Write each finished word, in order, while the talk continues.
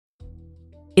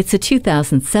It's a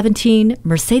 2017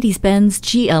 Mercedes-Benz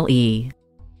GLE.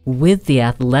 With the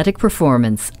athletic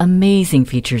performance, amazing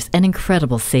features, and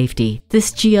incredible safety,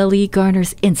 this GLE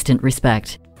garners instant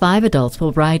respect. 5 adults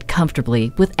will ride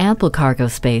comfortably with ample cargo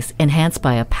space enhanced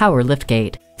by a power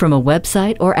liftgate. From a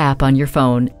website or app on your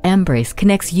phone, Embrace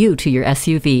connects you to your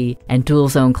SUV, and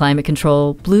dual-zone climate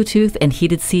control, Bluetooth, and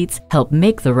heated seats help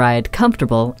make the ride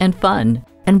comfortable and fun.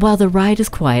 And while the ride is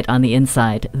quiet on the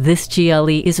inside, this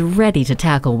GLE is ready to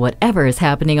tackle whatever is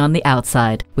happening on the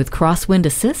outside with crosswind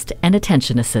assist and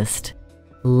attention assist.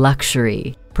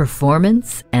 Luxury,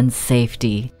 performance, and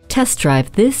safety. Test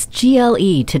drive this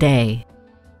GLE today.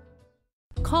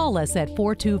 Call us at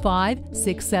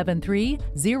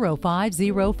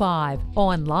 425-673-0505,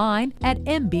 online at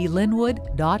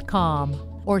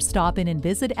mblynnwood.com, or stop in and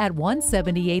visit at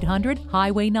 17800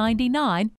 Highway 99,